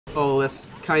Oh, that's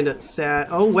kind of sad.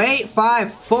 Oh, wait.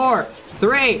 5, 4,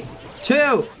 3, 2,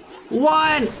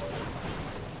 1.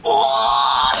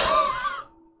 Oh!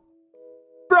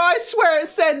 Bro, I swear it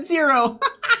said 0.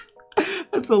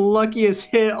 That's the luckiest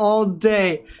hit all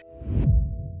day.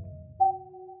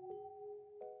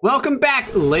 Welcome back,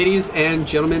 ladies and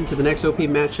gentlemen, to the next OP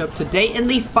matchup. Today in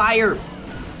the Fire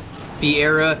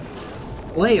Fiera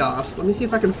playoffs. Let me see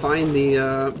if I can find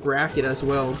the bracket as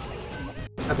well.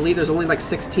 I believe there's only like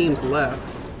 6 teams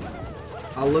left.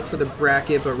 I'll look for the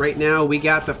bracket, but right now we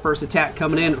got the first attack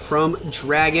coming in from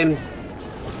Dragon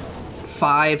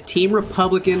 5, Team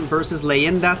Republican versus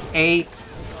Leyendas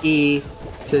AE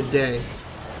today.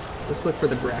 Let's look for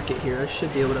the bracket here. I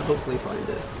should be able to hopefully find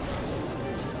it.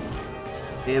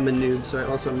 I am a noob, so I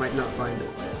also might not find it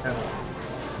at all.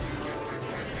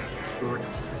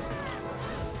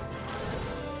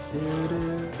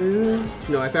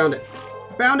 No, I found it.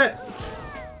 I found it!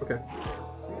 Okay.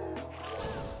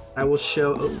 I will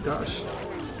show, oh gosh.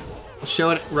 I'll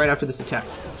show it right after this attack.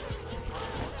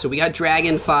 So we got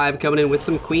Dragon 5 coming in with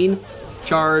some Queen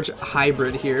Charge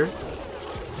Hybrid here.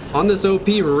 On this OP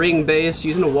ring base,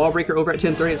 using a wall breaker over at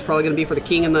 1030, it's probably going to be for the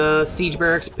King and the Siege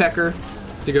Barracks Pecker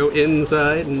to go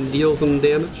inside and deal some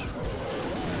damage.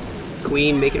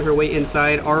 Queen making her way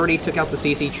inside, already took out the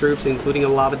CC troops, including a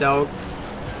Lava Dog.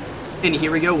 And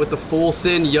here we go with the full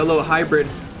Sin Yellow Hybrid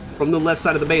from the left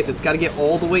side of the base. It's got to get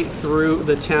all the way through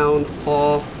the Town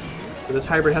Hall. This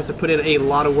hybrid has to put in a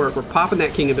lot of work. We're popping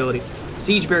that King ability.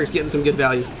 Siege Barracks getting some good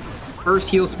value. First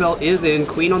heal spell is in.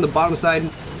 Queen on the bottom side,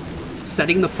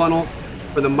 setting the funnel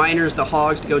for the miners, the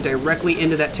hogs to go directly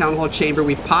into that Town Hall chamber.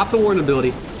 We pop the Warden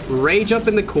ability. Rage up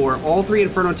in the core. All 3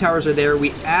 Inferno Towers are there.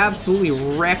 We absolutely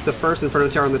wreck the first Inferno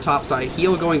Tower on the top side.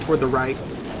 Heal going toward the right.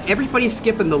 Everybody's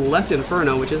skipping the left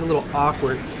Inferno, which is a little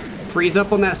awkward. Freeze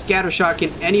up on that scatter shot.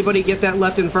 Can anybody get that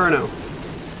left Inferno?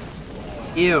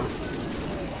 Ew.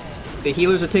 The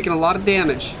healers are taking a lot of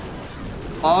damage.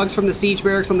 Hogs from the Siege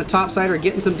Barracks on the top side are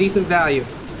getting some decent value.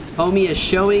 Homie is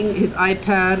showing his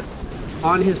iPad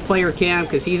on his player cam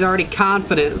because he's already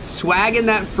confident. Swagging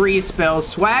that freeze spell,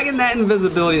 swagging that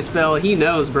invisibility spell. He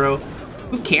knows, bro.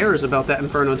 Who cares about that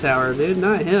Inferno Tower, dude?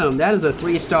 Not him. That is a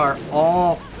 3-star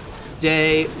all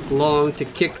day long to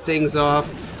kick things off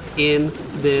in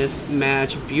this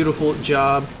match. Beautiful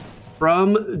job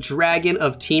from Dragon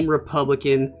of Team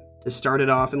Republican to start it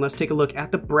off. And let's take a look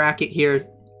at the bracket here.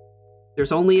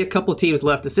 There's only a couple teams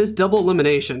left. This is double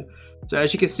elimination. So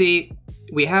as you can see,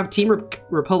 we have Team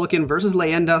Republican versus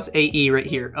Leyendas AE right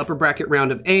here. Upper bracket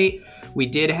round of 8. We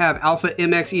did have Alpha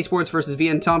MX Esports versus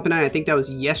VN I think that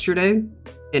was yesterday.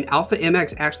 And Alpha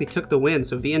MX actually took the win.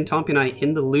 So VN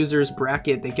in the losers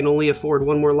bracket. They can only afford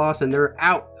one more loss and they're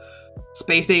out.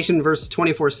 Space Station versus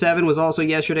 24/7 was also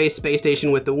yesterday. Space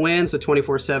Station with the win. So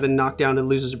 24/7 knocked down to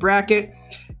losers bracket.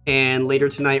 And later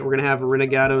tonight, we're going to have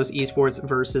Renegados Esports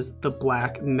versus the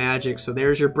Black Magic. So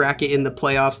there's your bracket in the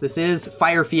playoffs. This is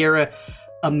Fire Fiera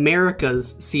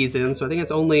America's season. So I think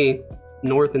it's only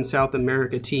North and South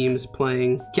America teams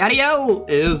playing. Kaddiel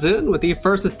is in with the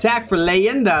first attack for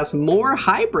Leyendas. More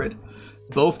hybrid.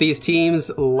 Both these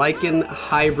teams liking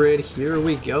hybrid. Here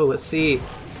we go. Let's see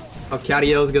how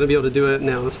Kaddiel is going to be able to do it.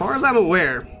 Now, as far as I'm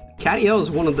aware, Kaddiel is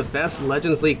one of the best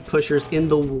Legends League pushers in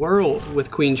the world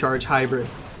with Queen Charge Hybrid.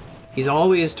 He's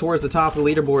always towards the top of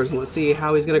the leaderboards, and let's see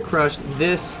how he's going to crush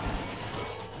this.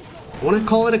 I want to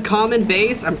call it a common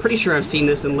base. I'm pretty sure I've seen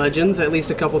this in Legends at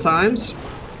least a couple times.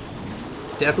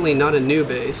 It's definitely not a new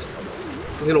base.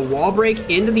 He's going to wall break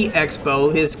into the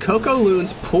Expo. His Coco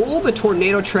Loons pull the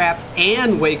Tornado Trap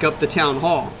and wake up the Town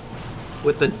Hall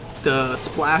with the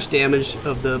splash damage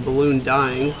of the balloon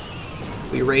dying.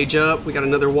 We rage up. We got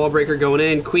another wall breaker going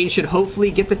in. Queen should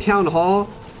hopefully get the Town Hall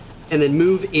and then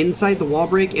move inside the wall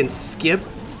break and skip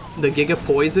the Giga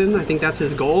Poison. I think that's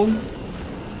his goal.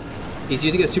 He's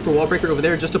using a super wall breaker over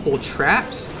there just to pull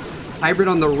traps. Hybrid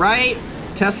on the right.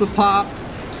 Tesla pop.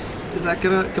 Is that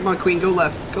gonna... Come on, Queen, go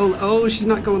left. Go... Oh, she's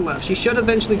not going left. She should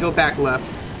eventually go back left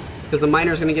because the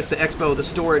miner's gonna get the Expo, the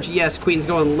storage. Yes, Queen's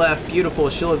going left. Beautiful.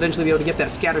 She'll eventually be able to get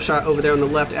that scatter shot over there on the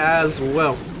left as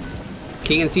well.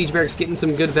 King and Siege Barracks getting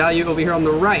some good value over here on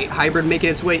the right. Hybrid making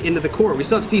its way into the core. We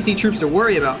still have CC troops to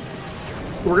worry about.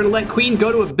 We're going to let Queen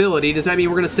go to ability. Does that mean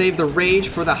we're going to save the Rage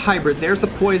for the Hybrid? There's the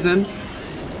Poison.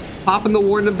 Popping the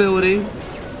Warden ability.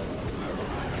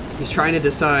 He's trying to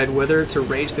decide whether to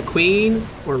Rage the Queen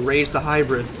or Rage the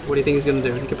Hybrid. What do you think he's going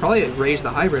to do? He could probably Rage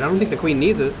the Hybrid. I don't think the Queen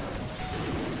needs it.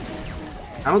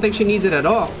 I don't think she needs it at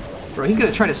all. Bro, he's going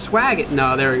to try to swag it.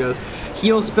 No, there he goes.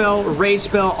 Heal spell, Rage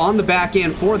spell on the back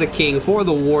end for the King, for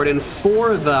the Warden,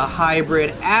 for the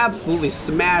Hybrid. Absolutely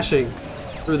smashing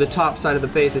through the top side of the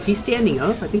base. Is he standing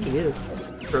up? I think he is.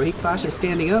 Bro, he clashes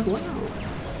standing up? Wow.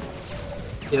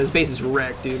 Yeah, this base is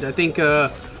wrecked, dude. I think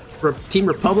Team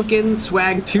Republican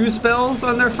swagged 2 spells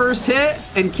on their first hit,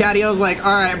 and Kaddiel's like,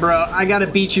 alright bro, I gotta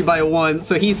beat you by 1.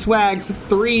 So he swags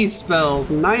 3 spells.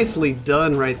 Nicely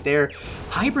done right there.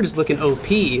 Hybrid is looking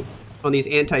OP on these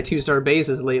anti-2-star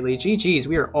bases lately. GG's,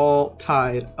 we are all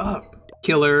tied up.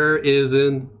 Killer is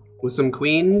in with some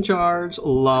queen charge,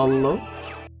 lalo,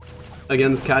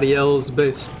 against Kaddiel's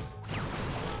base.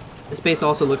 This base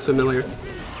also looks familiar.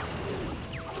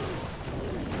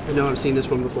 I know I've seen this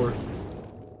one before.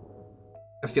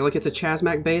 I feel like it's a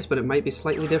Chasmac base, but it might be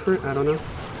slightly different. I don't know.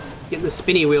 Getting the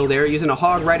spinny wheel there, using a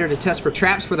Hog Rider to test for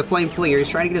traps for the Flame Flinger. He's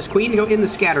trying to get his queen to go in the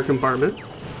scatter compartment.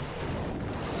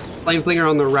 Flame Flinger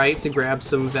on the right to grab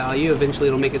some value. Eventually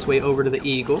it'll make its way over to the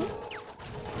Eagle.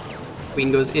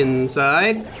 Queen goes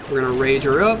inside. We're gonna rage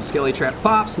her up. Skelly Trap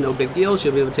pops, no big deal.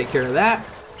 She'll be able to take care of that.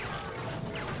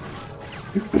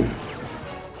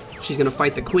 She's gonna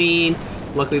fight the queen.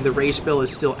 Luckily the rage spell is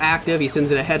still active. He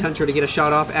sends in a Headhunter to get a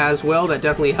shot off as well. That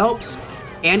definitely helps.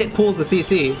 And it pulls the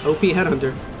CC. OP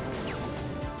Headhunter.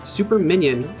 Super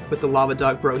minion with the Lava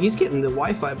Dog. Bro, he's getting the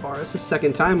Wi-Fi bar. It's his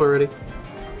 2nd time already.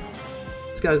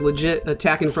 This guy's legit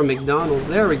attacking from McDonald's.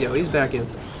 There we go. He's back in.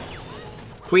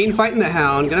 Queen fighting the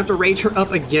Hound. Gonna have to rage her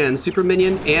up again. Super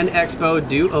minion and Expo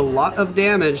do a lot of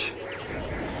damage.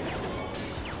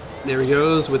 There he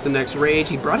goes with the next rage.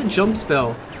 He brought a jump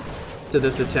spell to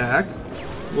this attack.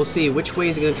 We'll see which way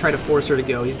is he going to try to force her to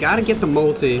go. He's got to get the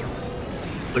multi,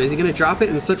 but is he going to drop it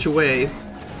in such a way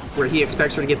where he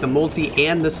expects her to get the multi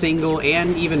and the single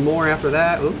and even more after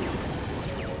that? Ooh.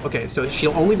 Okay, so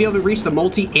she'll only be able to reach the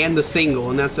multi and the single,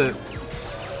 and that's it.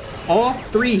 All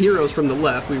 3 heroes from the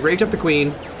left. We rage up the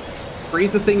queen,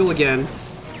 freeze the single again.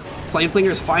 Flame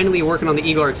Flinger is finally working on the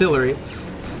Eagle Artillery,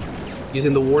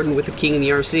 using the Warden with the King and the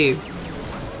RC.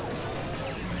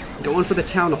 Going for the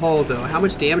Town Hall though. How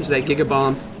much damage is that Giga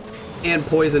Bomb and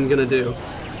Poison gonna do?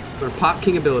 We're gonna pop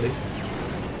King ability.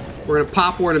 We're gonna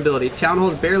pop Warden ability. Town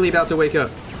Hall's barely about to wake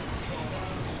up.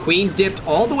 Queen dipped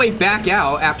all the way back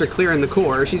out after clearing the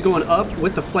core. She's going up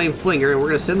with the Flame Flinger, and we're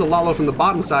gonna send the Lalo from the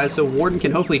bottom side so Warden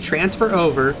can hopefully transfer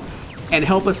over and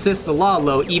help assist the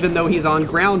Lalo even though he's on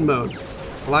ground mode.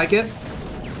 Like it?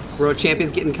 World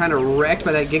Champion's getting kind of wrecked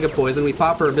by that Giga Poison. We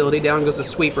pop her ability, down goes the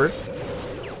Sweeper.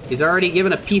 He's already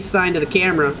given a peace sign to the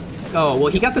camera. Oh, well,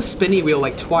 he got the spinny wheel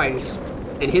like twice,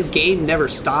 and his game never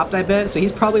stopped, I bet. So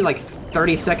he's probably like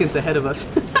 30 seconds ahead of us.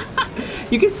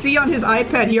 You can see on his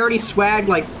iPad, he already swagged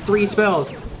like 3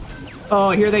 spells. Oh,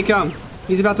 here they come.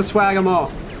 He's about to swag them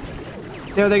all.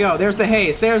 There they go. There's the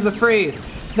haste. There's the freeze.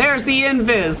 There's the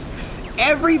invis.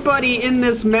 Everybody in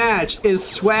this match is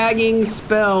swagging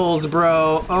spells,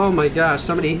 bro. Oh my gosh.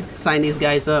 Somebody sign these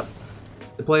guys up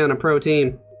to play on a pro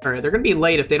team. All right, they're going to be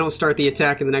late if they don't start the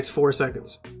attack in the next 4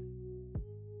 seconds.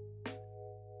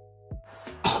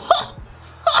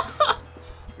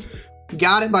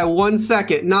 Got it by 1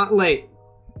 second, not late.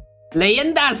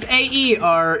 Leyendas AE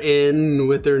are in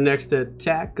with their next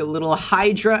attack. A little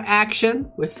Hydra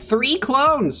action with 3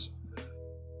 clones.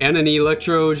 And an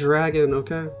Electro Dragon,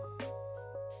 okay.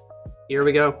 Here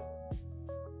we go.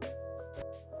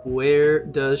 Where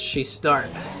does she start?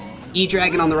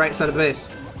 E-Dragon on the right side of the base.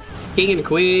 King and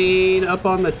Queen up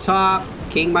on the top.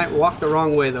 King might walk the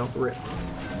wrong way though. Rip.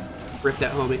 Rip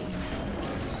that homie.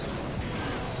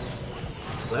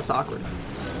 Well, that's awkward.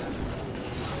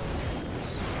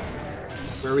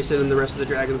 Where are we sending the rest of the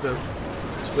dragons though?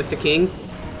 Just with the king?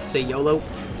 Say YOLO.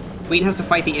 Queen has to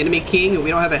fight the enemy king and we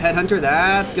don't have a headhunter.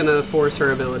 That's gonna force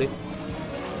her ability.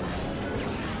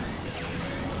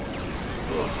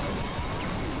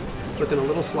 It's looking a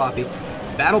little sloppy.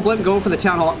 Battle Blimp going for the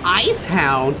Town Hall. Ice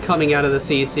Hound coming out of the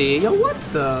CC. Yo, what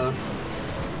the?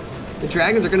 The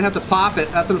dragons are gonna have to pop it.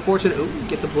 That's unfortunate. Ooh,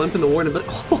 get the Blimp and the Warden ability.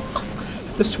 Oh,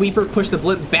 the Sweeper pushed the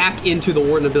Blimp back into the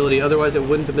Warden ability. Otherwise, it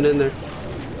wouldn't have been in there.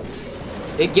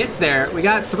 It gets there. We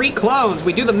got 3 clones.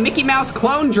 We do the Mickey Mouse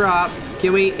clone drop.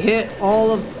 Can we hit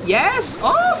all of... Yes!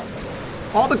 Oh!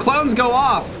 All the clones go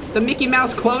off. The Mickey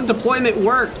Mouse clone deployment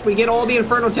worked. We get all the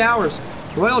Inferno Towers.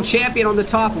 Royal Champion on the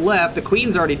top left. The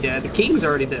Queen's already dead. The King's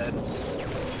already dead.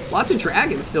 Lots of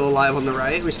dragons still alive on the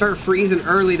right. We start freezing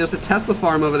early. There's a Tesla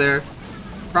farm over there.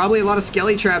 Probably a lot of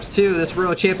Skelly traps too. This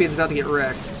Royal Champion's about to get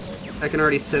wrecked. I can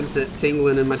already sense it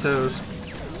tingling in my toes.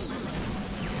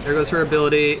 There goes her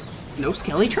ability. No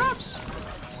Skelly traps?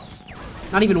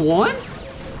 Not even one?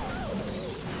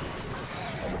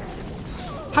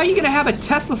 How are you gonna have a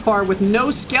Tesla farm with no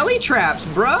Skelly traps,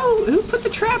 bro? Who put the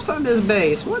traps on this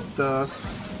base? What the?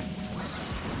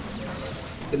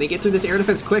 Can they get through this air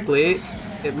defense quickly?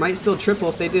 It might still triple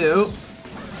if they do.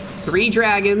 3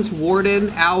 dragons,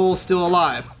 warden, owl still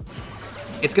alive.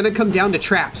 It's gonna come down to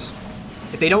traps.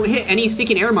 If they don't hit any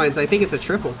Seeking Air Mines, I think it's a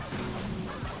triple.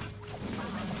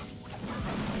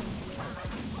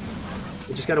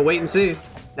 We just gotta wait and see.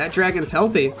 That dragon's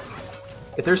healthy.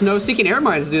 If there's no Seeking Air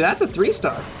Mines, dude, that's a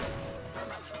 3-star.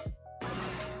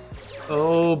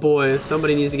 Oh boy,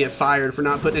 somebody needs to get fired for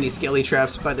not putting any skelly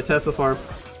traps by the Tesla farm.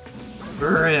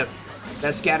 Rip.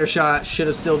 That scatter shot should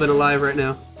have still been alive right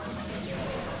now.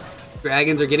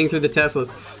 Dragons are getting through the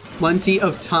Teslas. Plenty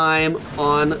of time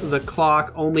on the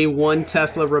clock. Only 1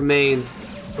 Tesla remains.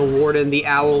 The warden, the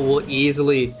owl will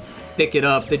easily pick it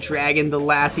up. The dragon, the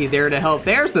lassie there to help.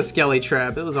 There's the skelly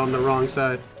trap. It was on the wrong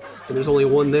side. And there's only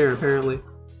 1 there apparently.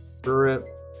 Rip.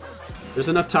 There's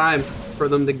enough time for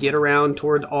them to get around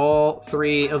toward all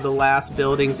 3 of the last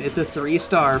buildings. It's a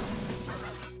 3-star.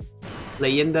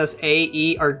 Leyendas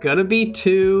AE are gonna be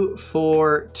 2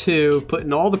 for 2,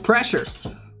 putting all the pressure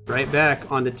right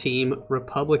back on the Team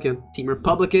Republican. Team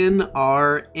Republican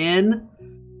are in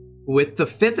with the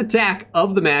 5th attack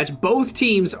of the match. Both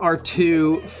teams are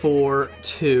 2 for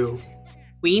 2.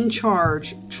 Queen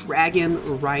charge, dragon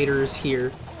riders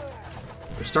here.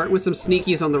 We're starting with some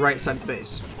sneakies on the right side of the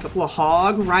base. A couple of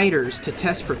hog riders to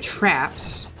test for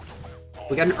traps.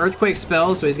 We got an earthquake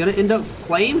spell, so he's gonna end up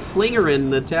flame flingering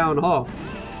the town hall.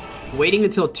 Waiting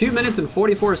until 2 minutes and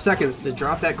 44 seconds to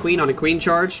drop that queen on a queen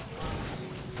charge.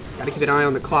 Gotta keep an eye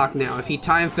on the clock now. If he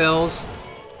time fails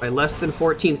by less than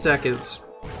 14 seconds,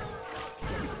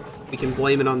 we can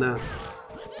blame it on that.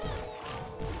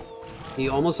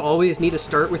 You almost always need to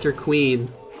start with your queen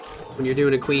when you're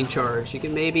doing a queen charge. You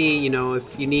can maybe, you know,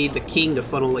 if you need the king to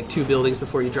funnel like 2 buildings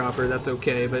before you drop her, that's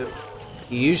okay, but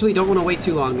you usually don't want to wait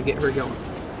too long to get her going.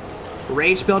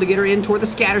 Rage spell to get her in toward the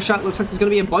scatter shot. Looks like there's going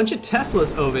to be a bunch of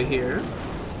Teslas over here.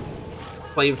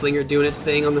 Flame Flinger doing its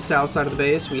thing on the south side of the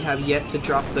base. We have yet to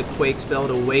drop the Quake spell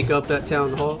to wake up that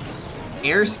town hall.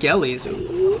 Air Skellies.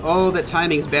 Ooh. Oh, that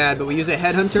timing's bad, but we use a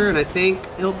Headhunter, and I think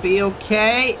he'll be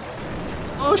okay.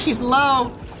 Oh, she's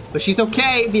low, but she's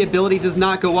okay. The ability does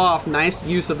not go off. Nice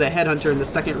use of the Headhunter in the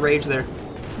second rage there.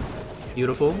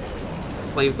 Beautiful.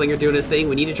 Flame Flinger doing his thing.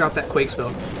 We need to drop that Quake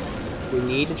spell. We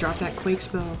need to drop that Quake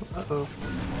spell. Uh-oh.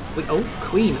 Wait, oh,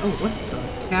 Queen. Oh, what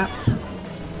the cap?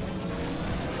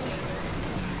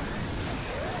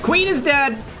 Queen is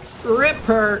dead. Rip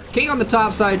her. King on the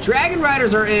top side. Dragon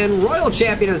Riders are in. Royal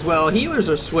Champion as well. Healers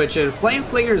are switching. Flame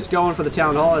Flinger is going for the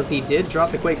Town Hall as he did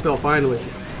drop the Quake spell finally.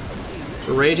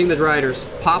 Raging the Riders.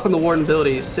 Popping the Warden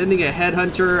ability. Sending a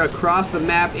Headhunter across the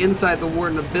map inside the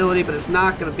Warden ability, but it's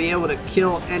not going to be able to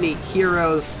kill any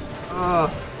heroes. Oh,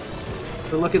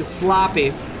 they're looking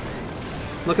sloppy.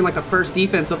 It's looking like the first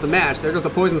defense of the match. There goes the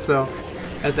poison spell.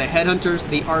 As the Headhunters,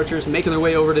 the Archers, making their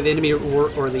way over to the enemy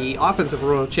or the offensive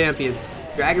Royal Champion.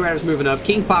 Dragon Riders moving up.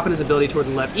 King popping his ability toward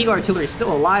the left. Eagle Artillery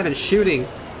still alive and shooting.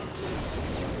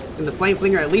 Can the Flame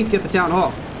Flinger at least get the Town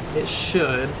Hall? It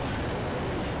should.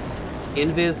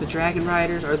 Invis, the Dragon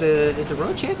Riders. Is the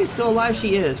Royal Champion still alive?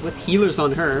 She is, with healers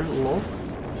on her. Lol.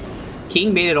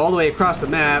 King made it all the way across the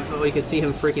map. Oh, you can see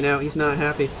him freaking out. He's not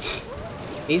happy.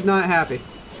 He's not happy.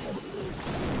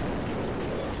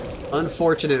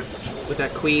 Unfortunate with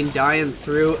that Queen dying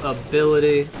through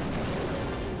ability.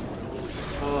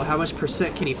 Oh, how much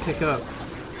percent can he pick up?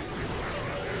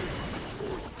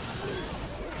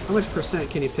 How much percent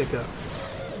can he pick up?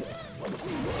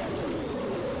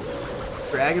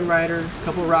 Dragon Rider,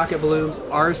 couple rocket balloons.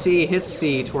 RC hits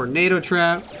the tornado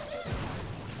trap.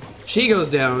 She goes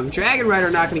down. Dragon Rider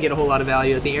not going to get a whole lot of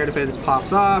value as the air defense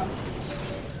pops off.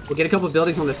 We'll get a couple of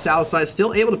buildings on the south side.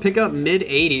 Still able to pick up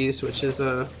mid-80s, which is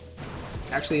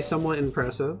actually somewhat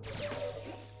impressive.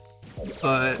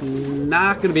 But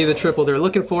not going to be the triple they're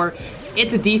looking for.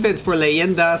 It's a defense for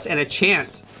Leyendas and a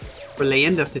chance for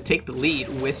Leyendas to take the lead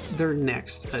with their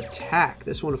next attack.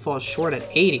 This one falls short at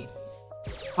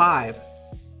 85%.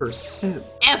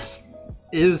 F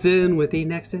is in with the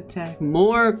next attack.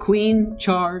 More Queen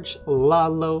charge,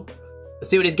 Lalo. Let's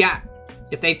see what he's got.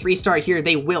 If they 3-star here,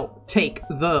 they will take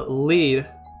the lead.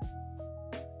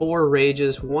 4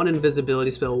 rages, 1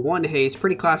 invisibility spell, 1 haste.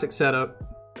 Pretty classic setup.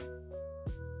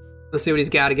 Let's see what he's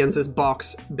got against this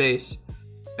box base.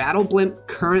 Battle Blimp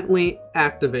currently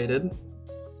activated.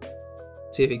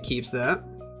 See if he keeps that.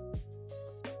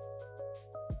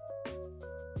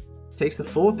 Takes the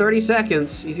full 30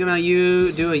 seconds. He's gonna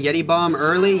do a Yeti Bomb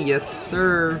early. Yes,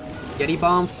 sir. Yeti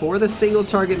Bomb for the single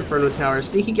target Inferno Tower.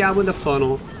 Sneaky Goblin to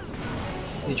funnel.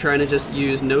 Is he trying to just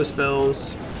use no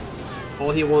spells?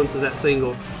 All he wants is that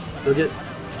single. He'll get,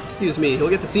 excuse me, he'll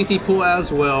get the CC pool as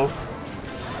well.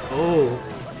 Oh.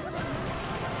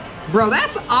 Bro,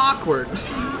 that's awkward.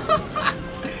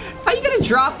 How you gonna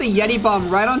drop the Yeti Bomb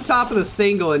right on top of the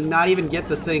single and not even get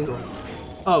the single.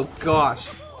 Oh, gosh.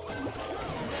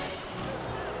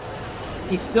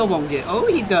 He still won't get... Oh,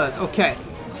 he does. Okay.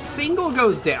 Single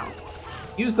goes down.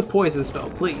 Use the poison spell,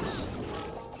 please.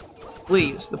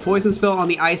 Please. The poison spell on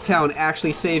the Ice Hound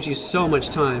actually saves you so much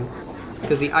time.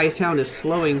 Because the Ice Hound is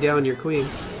slowing down your queen.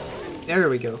 There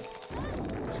we go.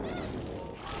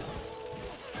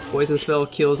 Poison spell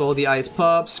kills all the ice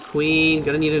pups. Queen.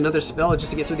 Gonna need another spell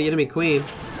just to get through the enemy queen.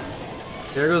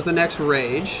 There goes the next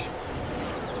rage.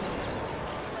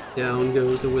 Down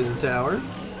goes the wizard tower.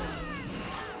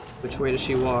 Which way does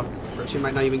she walk? Or she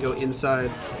might not even go inside.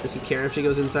 Does he care if she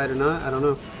goes inside or not? I don't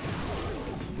know.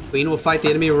 Queen will fight the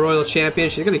enemy royal champion.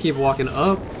 She's gonna keep walking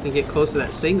up and get close to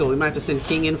that single. We might have to send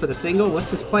king in for the single. What's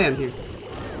his plan here?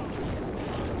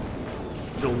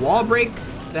 Gonna wall break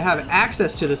to have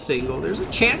access to the single. There's a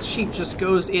chance she just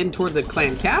goes in toward the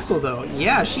clan castle though.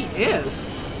 Yeah, she is.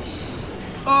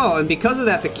 Oh, and because of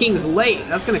that, the king's late.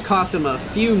 That's gonna cost him a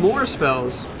few more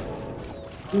spells.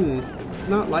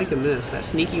 Not liking this. That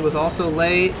sneaky was also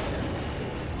late.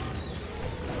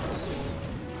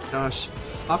 Gosh.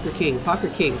 Pop your king, pop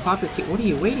your king, pop your king. What are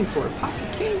you waiting for? Pop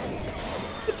your king.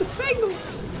 Get the signal.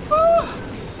 Oh.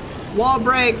 Wall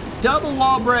break. Double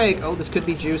wall break. Oh, this could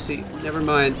be juicy. Never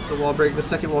mind. The wall break. The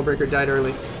second wall breaker died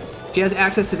early. She has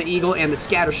access to the eagle and the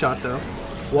scatter shot though.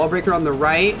 Wall breaker on the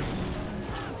right.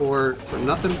 Or for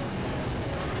nothing.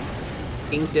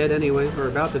 King's dead anyway. Or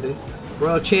about to be.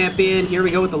 Royal champion. Here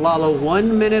we go with the Lalo.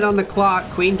 1 minute on the clock.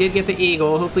 Queen did get the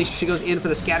eagle. Hopefully she goes in for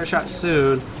the scatter shot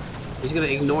soon. He's gonna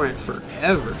ignore it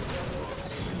forever.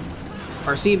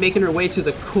 RC making her way to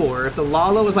the core. If the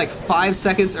Lalo was like 5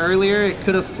 seconds earlier, it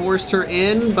could have forced her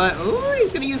in, but ooh,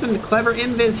 he's gonna use some clever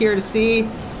invis here to see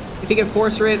if he can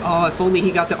force her in. Oh, if only he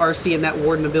got the RC and that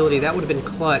warden ability, that would have been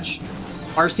clutch.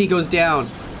 RC goes down.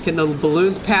 Can the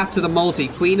balloons path to the multi?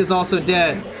 Queen is also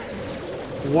dead.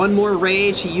 One more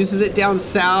rage. He uses it down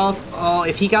south. Oh,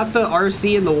 if he got the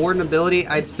RC and the warden ability,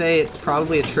 I'd say it's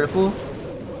probably a triple.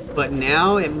 But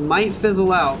now it might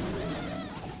fizzle out.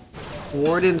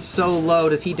 Warden's so low.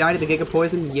 Does he die to the Giga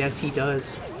Poison? Yes, he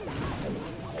does.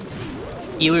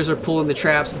 Healers are pulling the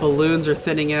traps. Balloons are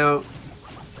thinning out.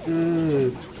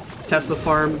 Tesla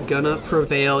Farm gonna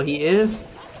prevail. He is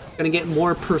gonna get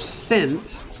more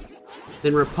percent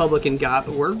than Republican got,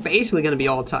 but we're basically gonna be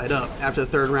all tied up after the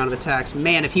third round of attacks.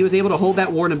 Man, if he was able to hold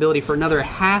that warden ability for another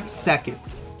half second,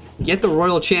 get the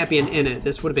royal champion in it,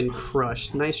 this would have been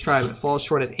crushed. Nice try, but falls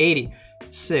short at 86%.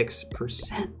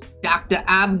 Dr.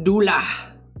 Abdullah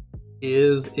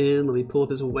is in. Let me pull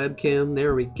up his webcam.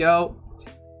 There we go.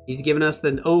 He's giving us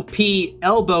the OP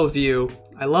elbow view.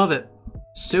 I love it.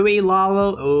 Sui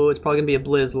Lalo. Oh, it's probably gonna be a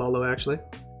Blizz Lalo, actually.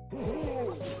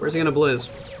 Where's he gonna Blizz?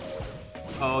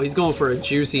 Oh, he's going for a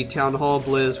juicy Town Hall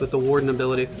Blizz with the Warden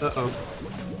ability. Uh-oh.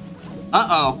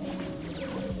 Uh-oh.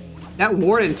 That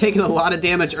Warden taking a lot of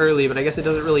damage early, but I guess it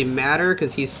doesn't really matter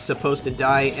because he's supposed to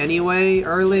die anyway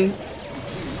early.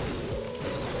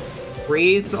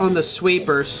 Freeze on the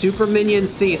sweeper. Super Minion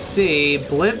CC.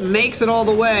 Blimp makes it all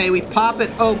the way. We pop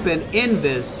it open.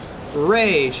 Invis.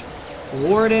 Rage.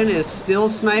 Warden is still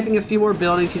sniping a few more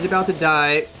buildings. He's about to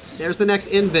die. There's the next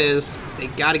invis. They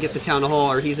gotta get the Town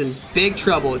Hall or he's in big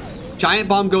trouble. Giant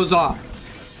bomb goes off.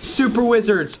 Super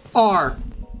wizards are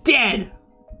dead.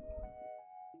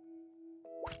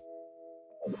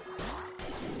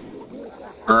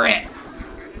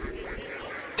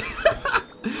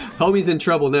 Homie's in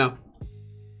trouble now.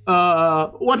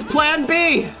 What's plan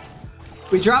B?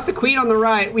 We dropped the queen on the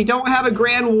right. We don't have a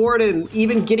Grand Warden.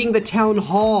 Even getting the Town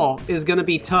Hall is gonna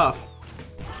be tough.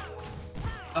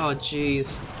 Oh,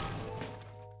 jeez.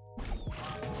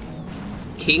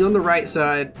 King on the right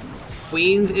side.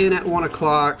 Queen's in at 1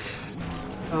 o'clock.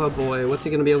 Oh boy, what's he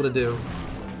gonna be able to do?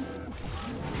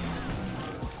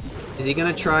 Is he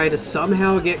gonna try to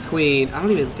somehow get Queen? I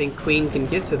don't even think Queen can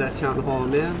get to that Town Hall,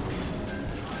 man.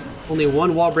 Only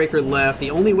one wall breaker left.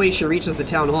 The only way she reaches the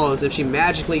Town Hall is if she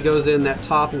magically goes in that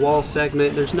top wall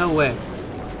segment. There's no way.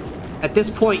 At this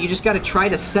point, you just gotta try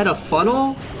to set a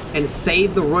funnel and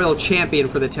save the Royal Champion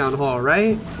for the Town Hall,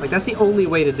 right? Like, that's the only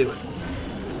way to do it.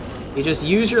 You just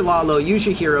use your Lalo, use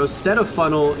your heroes, set a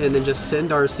funnel, and then just send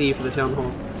RC for the Town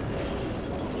Hall.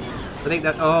 I think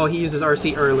that... Oh, he uses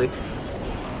RC early.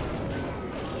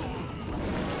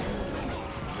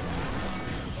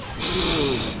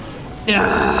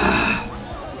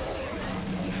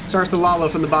 Starts the Lalo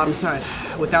from the bottom side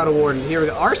without a warden. Here we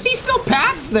go. RC still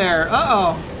paths there.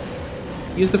 Uh-oh.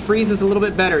 Use the freezes a little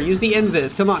bit better. Use the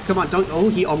invis. Come on, come on. Don't... Oh,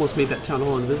 he almost made that Town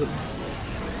Hall invisible.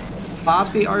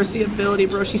 Pops the RC ability,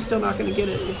 bro. She's still not going to get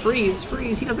it. Freeze,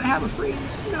 freeze. He doesn't have a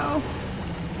freeze. No.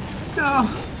 No.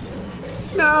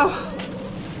 No.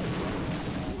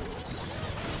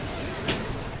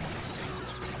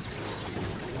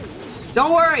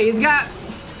 Don't worry, he's got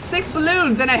 6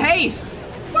 balloons and a haste.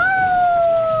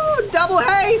 Woo! Double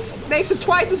haste. Makes it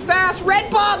twice as fast.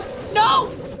 Red bombs. No.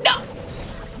 No.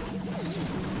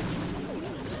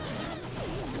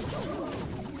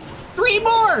 Three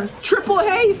more. Triple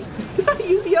haste.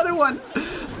 Use the other one.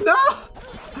 No.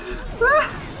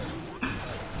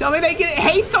 Tell me they get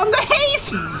haste on the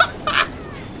haste.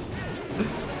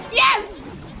 Yes.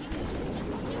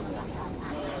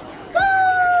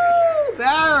 Woo!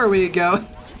 There we go.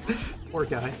 Poor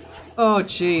guy. Oh,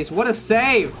 jeez. What a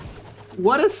save.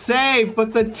 What a save.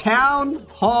 But the town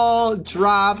hall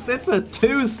drops. It's a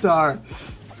 2-star.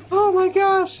 Oh, my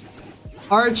gosh.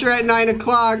 Archer at 9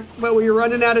 o'clock, but we're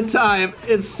running out of time.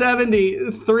 It's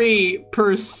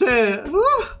 73%. Woo.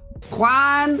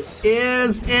 Juan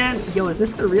is in. Yo, is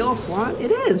this the real Juan?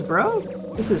 It is, bro.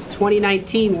 This is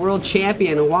 2019 world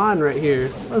champion Juan right here.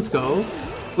 Let's go.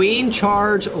 Queen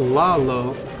charge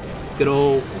Lalo. Good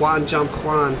old Juan jump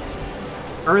Juan.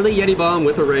 Early Yeti bomb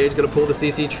with a rage. Gonna pull the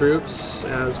CC troops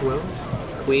as well.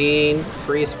 Queen,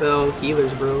 free spell,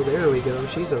 healers, bro. There we go.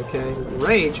 She's okay.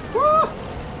 Rage. Woo!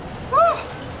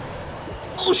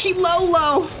 Oh, she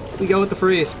low. We go with the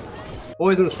freeze.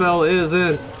 Poison spell is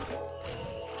in.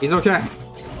 He's okay.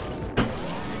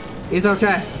 He's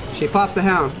okay. She pops the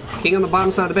hound. King on the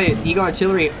bottom side of the base. Eagle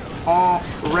artillery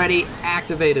already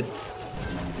activated.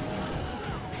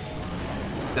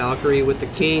 Valkyrie with the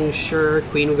king, sure.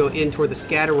 Queen will go in toward the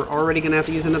scatter. We're already gonna have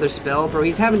to use another spell. Bro,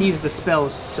 he's having to use the spell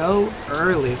so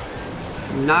early.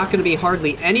 Not gonna be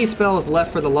hardly any spells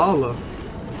left for the Lalo.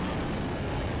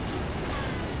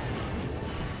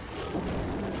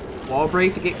 Wall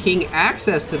break to get King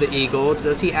access to the Eagle.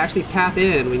 Does he actually path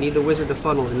in? We need the wizard to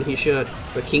funnel, and he should.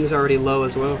 But King's already low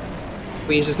as well.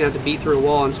 Queen's just gonna have to beat through a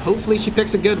wall, and hopefully she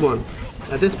picks a good one.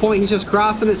 At this point, he's just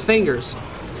crossing his fingers.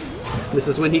 This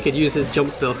is when he could use his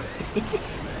jump spell.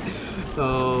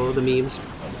 Oh, the memes.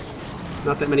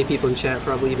 Not that many people in chat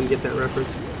probably even get that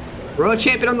reference. Royal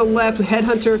champion on the left,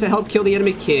 headhunter to help kill the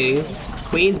enemy king.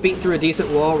 Queen's beat through a decent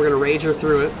wall. We're gonna rage her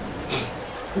through it.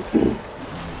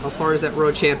 How far does that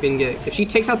road champion get? If she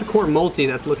takes out the core multi,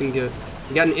 that's looking good.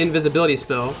 We got an invisibility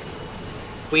spell.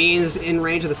 Queen's in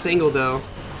range of the single, though.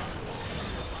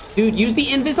 Dude, use the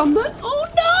invis on the... Oh,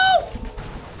 no!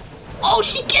 Oh,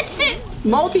 she gets it!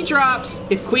 Multi-drops.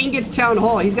 If Queen gets Town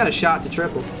Hall, he's got a shot to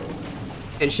triple.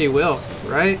 And she will,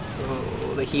 right?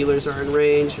 Oh, the healers are in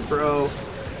range, bro.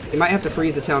 He might have to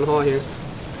freeze the Town Hall here.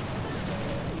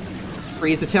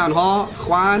 Freeze the Town Hall.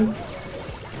 Juan...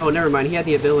 Oh, never mind. He had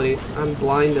the ability. I'm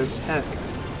blind as heck.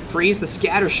 Freeze the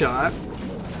scatter shot.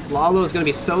 Lalo is going to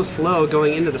be so slow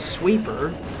going into the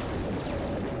sweeper.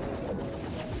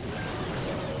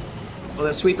 Oh,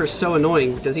 that sweeper's so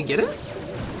annoying. Does he get it?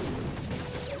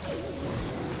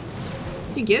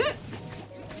 Does he get it?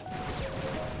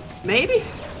 Maybe?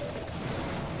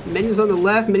 Minions on the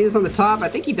left, minions on the top. I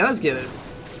think he does get it.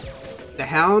 The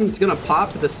hound's going to pop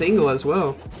to the single as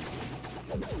well.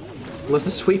 Unless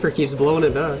the sweeper keeps blowing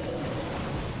it up.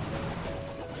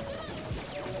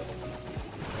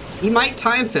 He might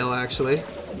time fail, actually.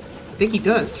 I think he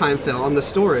does time fail on the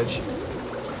storage.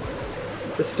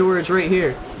 The storage right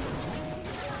here.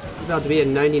 It's about to be a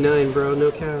 99, bro.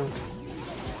 No cow.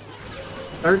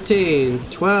 13,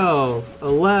 12,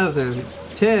 11,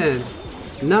 10,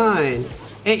 9,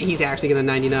 8. He's actually gonna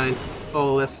 99.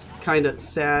 Oh, that's kind of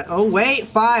sad. Oh, wait.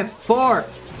 5, 4,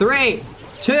 3,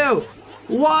 2,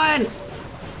 1.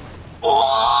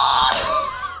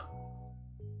 Oh!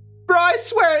 Bro, I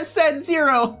swear it said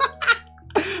 0.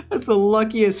 That's the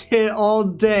luckiest hit all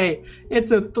day.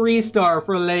 It's a 3-star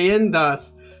for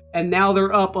Leyendas. And now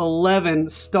they're up 11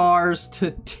 stars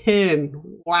to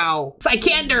 10. Wow.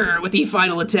 Sikander with the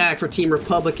final attack for Team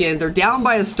Republican. They're down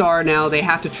by a star now. They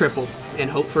have to triple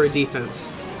and hope for a defense.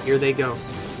 Here they go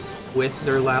with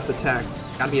their last attack.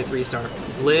 It's gotta be a 3-star.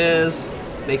 Blizz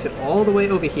makes it all the way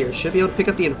over here. Should be able to pick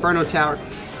up the Inferno Tower.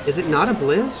 Is it not a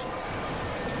Blizz?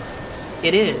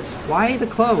 It is. Why the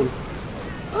clone?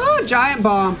 Oh, Giant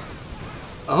Bomb.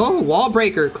 Oh, Wall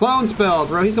Breaker. Clone spell,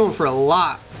 bro. He's going for a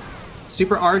lot.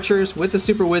 Super Archers with the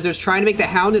Super Wizards trying to make the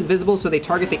Hound invisible so they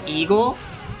target the Eagle.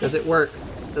 Does it work?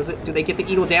 Does it? Do they get the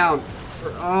Eagle down?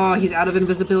 Oh, he's out of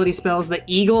invisibility spells. The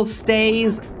Eagle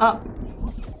stays up.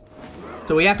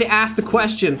 So we have to ask the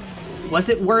question, was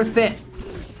it worth it?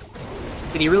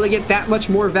 Did he really get that much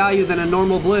more value than a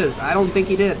normal Blizz? I don't think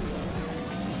he did.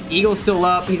 Eagle's still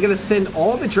up. He's gonna send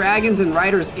all the dragons and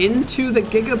riders into the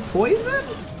Giga Poison?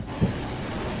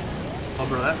 Oh,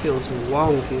 bro, that feels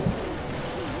wonky.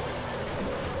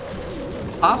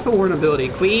 Pops the Warden ability.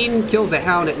 Queen kills the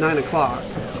Hound at 9 o'clock.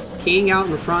 King out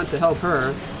in the front to help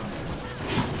her.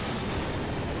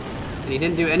 And he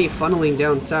didn't do any funneling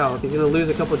down south. He's going to lose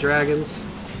a couple dragons.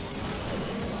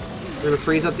 We're going to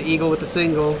freeze up the Eagle with the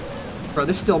single. Bro,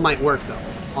 this still might work, though,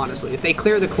 honestly. If they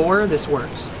clear the core, this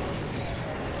works.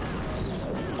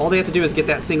 All they have to do is get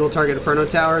that single target Inferno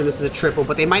Tower, and this is a triple.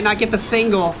 But they might not get the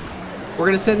single. We're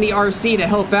going to send the RC to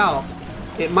help out.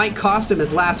 It might cost him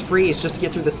his last freeze just to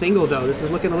get through the single, though. This is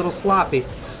looking a little sloppy.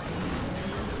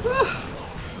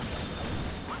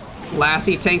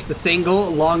 Lassie tanks the single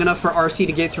long enough for RC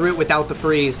to get through it without the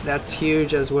freeze. That's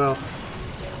huge as well.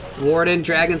 Warden,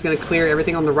 Dragon's going to clear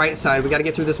everything on the right side. We got to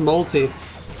get through this multi.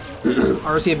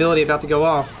 RC ability about to go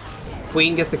off.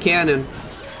 Queen gets the cannon.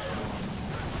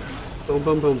 Boom,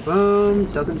 boom, boom, boom.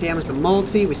 Doesn't damage the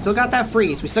multi. We still got that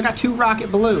freeze. We still got 2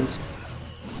 rocket balloons.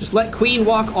 Just let Queen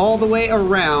walk all the way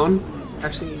around.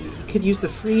 Actually, you could use the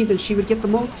freeze and she would get the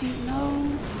multi.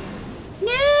 No.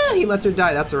 No, he lets her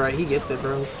die. That's alright. He gets it,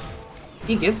 bro.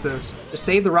 He gets this. Just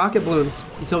save the rocket balloons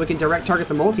until we can direct target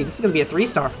the multi. This is going to be a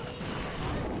 3-star.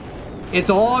 It's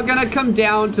all going to come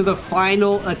down to the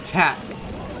final attack.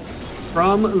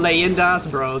 From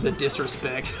Leyendas, bro. The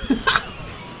disrespect.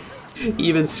 He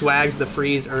even swags the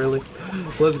freeze early.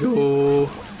 Let's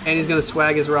go. And he's going to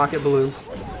swag his rocket balloons.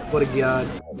 What a god.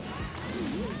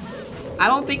 I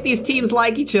don't think these teams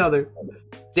like each other.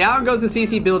 Down goes the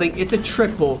CC building. It's a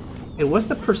triple. And what's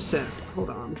the percent? Hold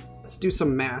on. Let's do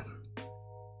some math.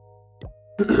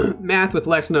 Math with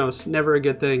Lexnos. Never a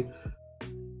good thing.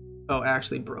 Oh,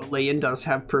 actually, bro. Leyen does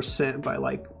have percent by,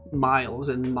 like, miles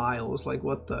and miles. Like,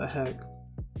 what the heck?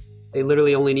 They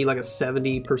literally only need, like, a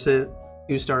 70%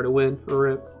 2-star to win.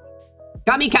 Rip.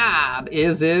 Kamikab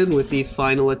is in with the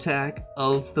final attack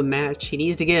of the match. He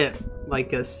needs to get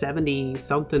like a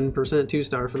 70-something%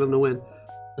 2-star for them to win.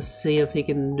 Let's see if he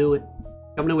can do it.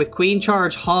 Coming in with Queen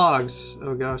Charge Hogs.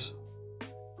 Oh gosh.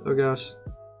 Oh gosh.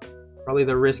 Probably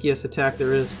the riskiest attack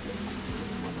there is.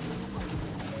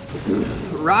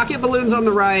 Rocket balloons on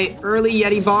the right. Early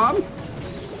Yeti Bomb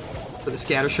for the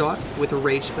scatter shot with a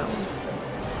rage spell.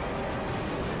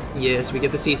 Yes, we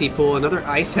get the CC pull. Another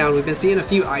Ice Hound. We've been seeing a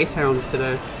few Ice Hounds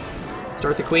today.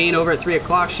 Start the Queen over at 3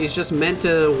 o'clock. She's just meant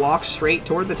to walk straight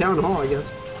toward the Town Hall, I guess.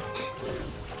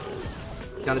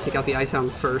 Gotta take out the Ice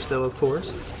Hound first, though, of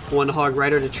course. 1 Hog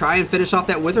Rider to try and finish off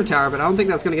that Wizard Tower, but I don't think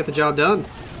that's gonna get the job done.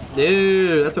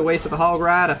 No, that's a waste of a Hog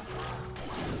Rider.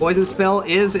 Poison Spell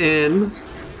is in.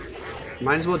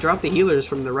 Might as well drop the healers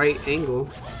from the right angle.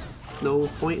 No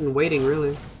point in waiting,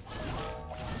 really.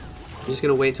 I'm just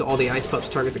gonna wait till all the ice pups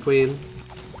target the Queen.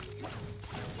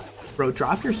 Bro,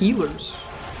 drop your healers.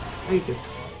 Thank you.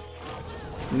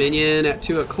 Minion at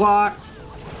 2 o'clock.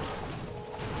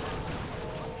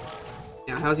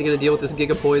 Now, how's he gonna deal with this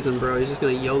Giga Poison, bro? He's just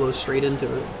gonna YOLO straight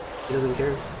into it. He doesn't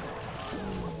care.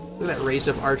 Look at that raged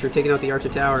up Archer taking out the Archer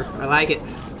Tower. I like it.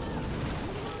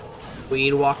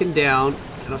 Queen walking down.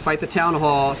 Gonna fight the Town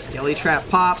Hall. Skelly Trap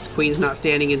pops. Queen's not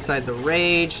standing inside the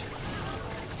rage.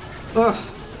 Ugh.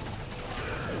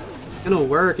 Gonna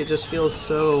work, it just feels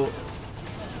so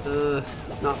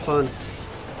not fun.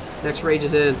 Next rage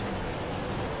is in.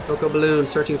 Coco Balloon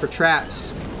searching for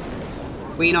traps.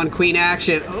 Queen on Queen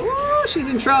action. Oh, she's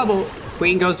in trouble.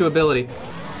 Queen goes to ability.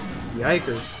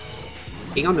 Yikers.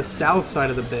 Being on the south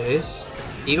side of the base.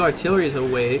 Eagle Artillery is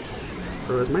awake.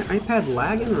 Bro, is my iPad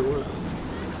lagging or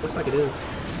what? Looks like it is.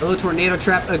 Little Tornado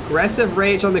Trap, aggressive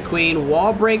rage on the Queen.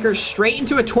 Wall Breaker straight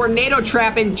into a Tornado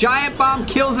Trap and Giant Bomb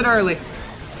kills it early.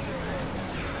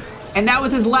 And that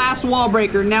was his last wall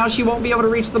breaker. Now she won't be able to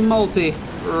reach the multi.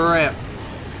 Rip.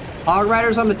 Hog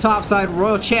Riders on the top side.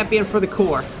 Royal Champion for the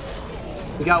core.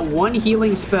 We got 1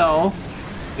 healing spell.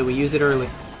 And we use it early.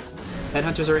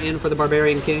 Headhunters are in for the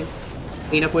Barbarian King.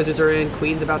 Cleanup Wizards are in.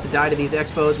 Queen's about to die to these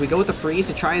Expos. We go with the freeze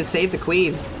to try and save the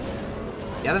Queen.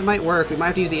 Yeah, that might work. We might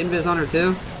have to use the Invis on her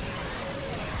too.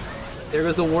 There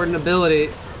goes the Warden ability.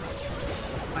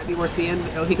 Might be worth the end.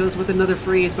 Oh, he goes with another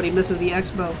freeze, but he misses the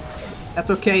Expo. That's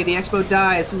okay, the Expo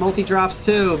dies. Multi drops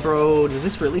too. Bro, does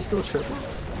this really still triple?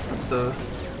 What the?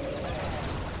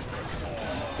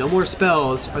 No more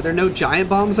spells. Are there no giant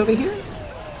bombs over here?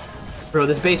 Bro,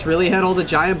 this base really had all the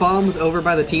giant bombs over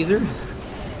by the teaser?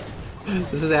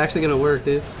 This is actually gonna work,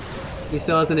 dude. He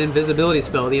still has an invisibility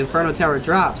spell. The Inferno Tower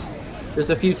drops. There's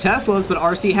a few Teslas, but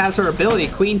RC has her ability.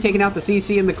 Queen taking out the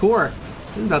CC in the core.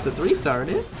 This is about to 3-star,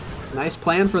 dude. Nice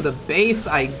plan for the base,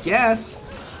 I guess.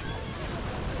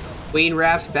 Queen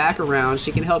wraps back around.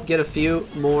 She can help get a few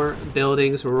more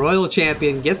buildings. Royal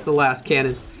Champion gets the last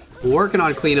cannon. Working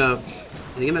on cleanup.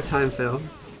 Is he gonna time fail?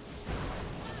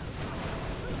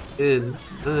 10,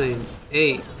 9,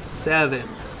 8,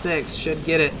 7, 6. Should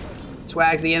get it.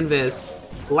 Swags the Invis.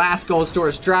 Last gold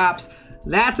stores drops.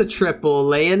 That's a triple.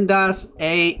 Leyendas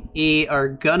AE are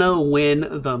gonna win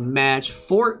the match.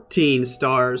 14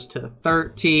 stars to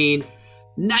 13.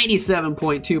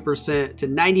 97.2% to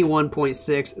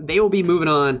 91.6. They will be moving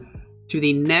on to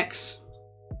the next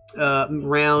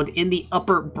round in the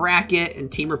upper bracket,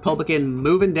 and Team Republican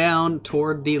moving down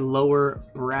toward the lower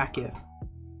bracket.